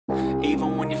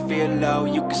Even when you feel low,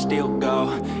 you can still go.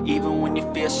 Even when you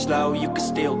feel slow, you can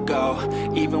still go.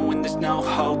 Even when there's no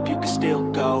hope, you can still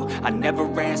go. I never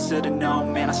answer to no,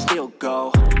 man, I still go.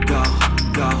 Go,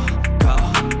 go, go,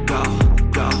 go,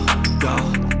 go, go,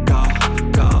 go,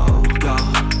 go, go,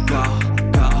 go,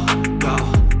 go, go,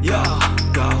 yo,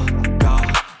 go, go,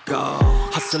 go.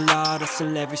 Hustle hard,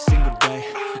 hustle every single day.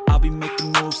 I'll be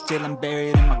making moves till I'm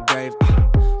buried in my grave.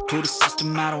 To the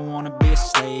system, I don't wanna be a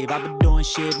slave. I've been doing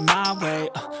shit my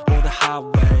way, or the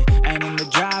highway. And in the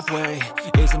driveway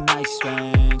is a nice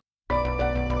range.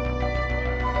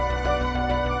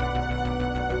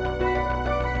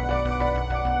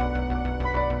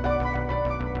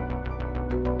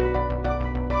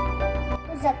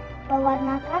 Zat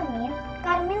pewarna karmin.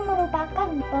 Karmin merupakan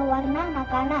pewarna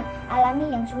makanan alami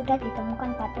yang sudah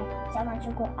ditemukan pada zaman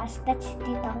suku Aztec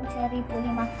di tahun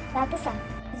 1500-an.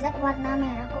 Zat warna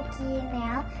merah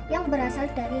kokineal yang berasal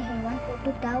dari hewan kutu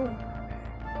daun.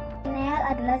 Kokineal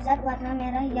adalah zat warna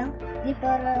merah yang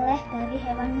diperoleh dari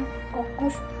hewan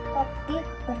kokus, kokti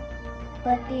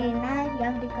betina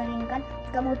yang dikeringkan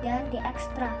kemudian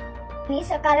diekstrak. Ini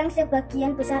sekarang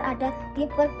sebagian besar ada di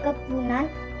perkebunan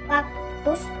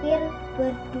kaktus pir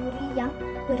berduri yang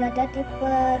berada di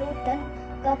Peru dan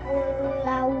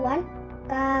Kepulauan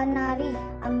Kanari,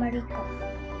 Amerika.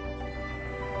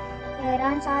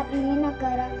 Iran saat ini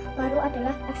negara baru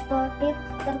adalah eksportir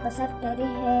terbesar dari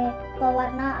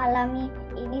pewarna alami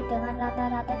ini dengan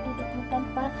rata-rata 70 ton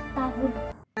per tahun.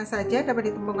 Mana saja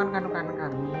dapat ditemukan kandungan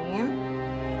karmin?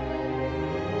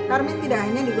 Karmin tidak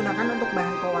hanya digunakan untuk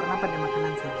bahan pewarna pada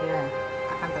makanan saja,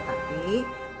 akan tetapi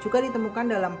juga ditemukan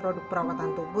dalam produk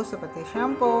perawatan tubuh seperti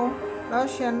shampoo,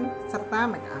 lotion, serta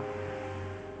make up.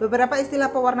 Beberapa istilah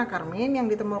pewarna karmin yang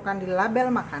ditemukan di label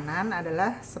makanan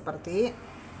adalah seperti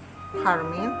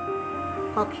karmin,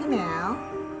 cochineal,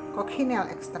 cochineal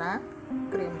extract,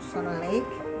 crimson lake,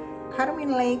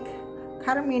 carmine lake,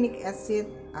 carminic acid,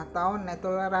 atau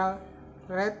natural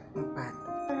red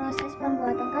 4. Proses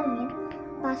pembuatan karmin,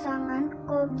 pasangan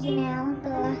cochineal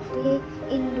telah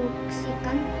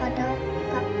diinduksikan pada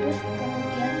kaktus,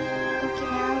 kemudian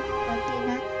cochineal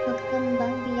betina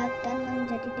berkembang biak dan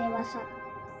menjadi dewasa.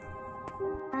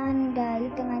 Tandai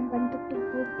dengan bentuk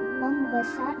tubuh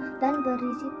membesar dan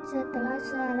berisi. Setelah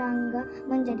serangga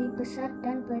menjadi besar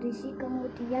dan berisi,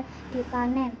 kemudian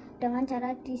dipanen dengan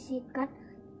cara disikat,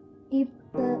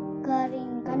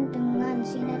 dikeringkan dengan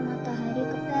sinar matahari.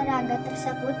 Serangga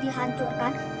tersebut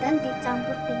dihancurkan dan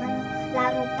dicampur dengan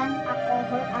larutan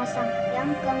alkohol asam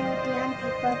yang kemudian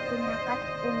dipergunakan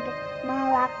untuk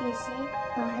melapisi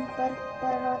bahan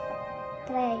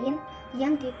protein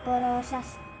yang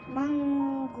diproses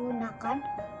menggunakan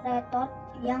retort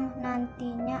yang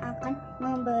nantinya akan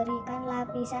memberikan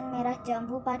lapisan merah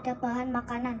jambu pada bahan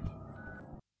makanan.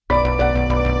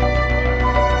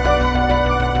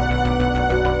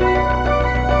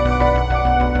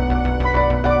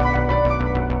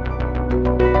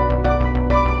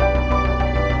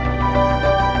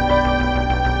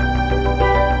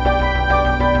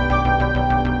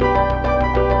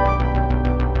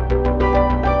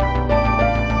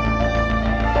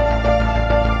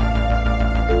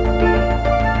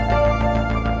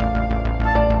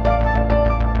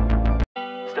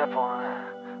 Step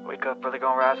 1, wake up early,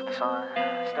 gonna rise with the sun.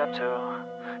 Step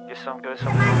 2, get some good,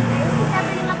 some good.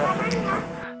 Step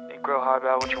 3, think real hard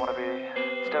about what you wanna be.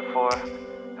 Step 4,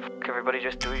 everybody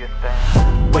just do your thing.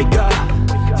 Wake up,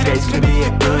 today's gonna be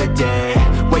a good day.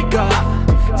 Wake up,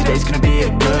 today's gonna be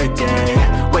a good day.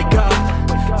 Wake up,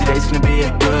 today's gonna be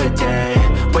a good day.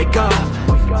 Wake up,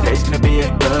 today's gonna be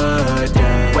a good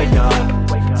day. Wake up,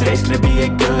 today's gonna be a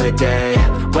good day.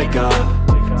 Wake up,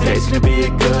 today's gonna be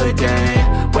a good day.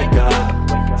 Wake up,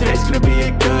 today's gonna be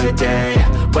a good day.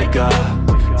 Wake up,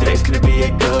 today's gonna be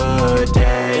a good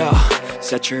day. Yo,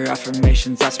 set your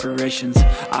affirmations, aspirations.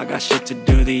 I got shit to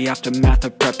do, the aftermath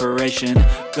of preparation.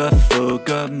 Good food,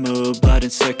 good mood, blood in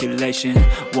circulation.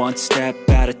 One step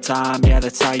at a time, yeah,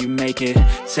 that's how you make it.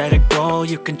 Set a goal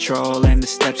you control and the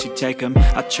steps you take them.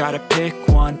 I try to pick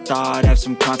one thought, have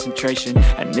some concentration.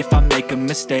 And if I make a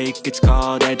mistake, it's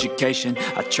called education.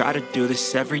 I try to do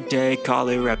this every day, call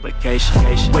it replication.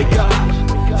 Wake up,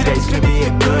 today's gonna be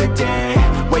a good day.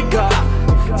 Wake up,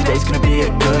 today's gonna be a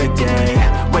good day.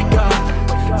 Wake up,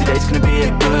 today's gonna be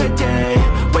a good day.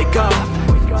 Wake up,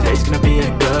 today's gonna be a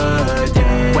good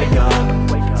day. Wake up,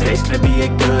 today's gonna be a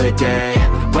good day.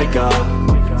 Wake up,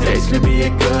 today's gonna be a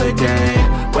good day.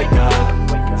 Wake up,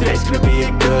 today's gonna be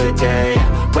a good day.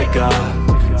 Wake up,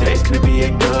 today's gonna be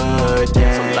a good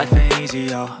day. So life ain't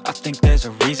easy, yo, I think there's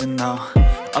a reason though.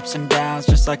 Ups and downs,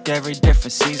 just like every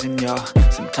different season, yo.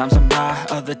 Sometimes I'm high,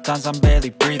 other times I'm barely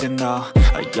breathing, though.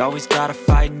 I always gotta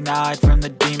fight and hide from the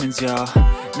demons, yo.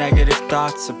 Negative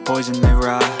thoughts are poison, they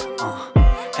rot.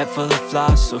 Head full of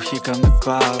flies, so here come the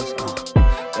clouds.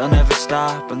 They'll never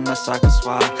stop unless I can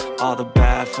swap all the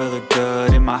bad for the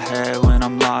good in my head when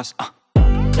I'm lost.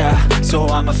 Yeah, so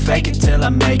I'ma fake it till I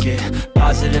make it.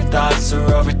 Positive thoughts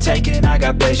are overtaken, I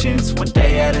got patience. One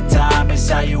day at a time is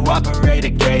how you operate a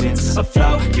cadence. A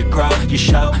flow, you grow, you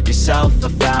show yourself a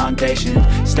foundation.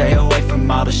 Stay away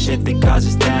from all the shit that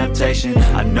causes temptation.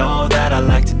 I know that I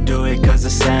like to do it cause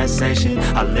it's sensation.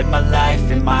 I live my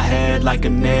life in my head like a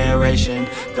narration.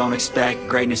 Don't expect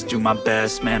greatness, do my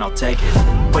best, man, I'll take it.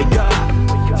 Wake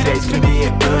up, today's gonna be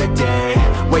a good day.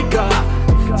 Wake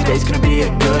up, today's gonna be a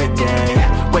good day.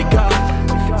 Wake up,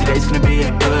 today's gonna be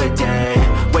a good day.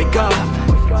 Wake up,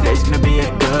 today's gonna be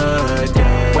a good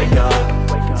day. Wake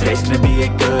up, today's gonna be a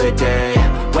good day.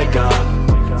 Wake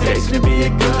up, today's gonna be a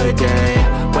good day.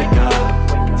 Wake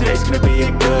up, today's gonna be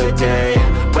a good day.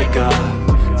 Wake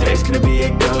up, today's gonna be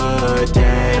a good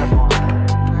day.